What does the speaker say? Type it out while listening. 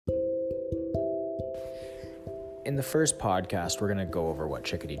In the first podcast, we're going to go over what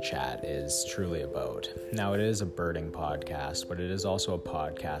Chickadee Chat is truly about. Now, it is a birding podcast, but it is also a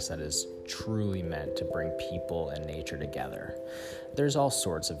podcast that is truly meant to bring people and nature together. There's all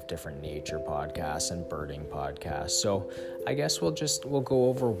sorts of different nature podcasts and birding podcasts, so I guess we'll go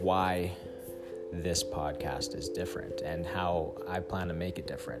over why this podcast is different and how I plan to make it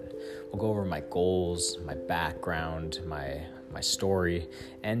different. We'll go over my goals, my background, my story,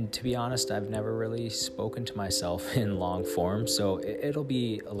 and to be honest, I've never really spoken to myself in long form, so it'll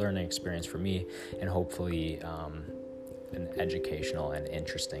be a learning experience for me and hopefully an educational and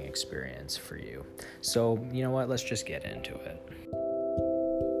interesting experience for you. So, you know what, let's just get into it.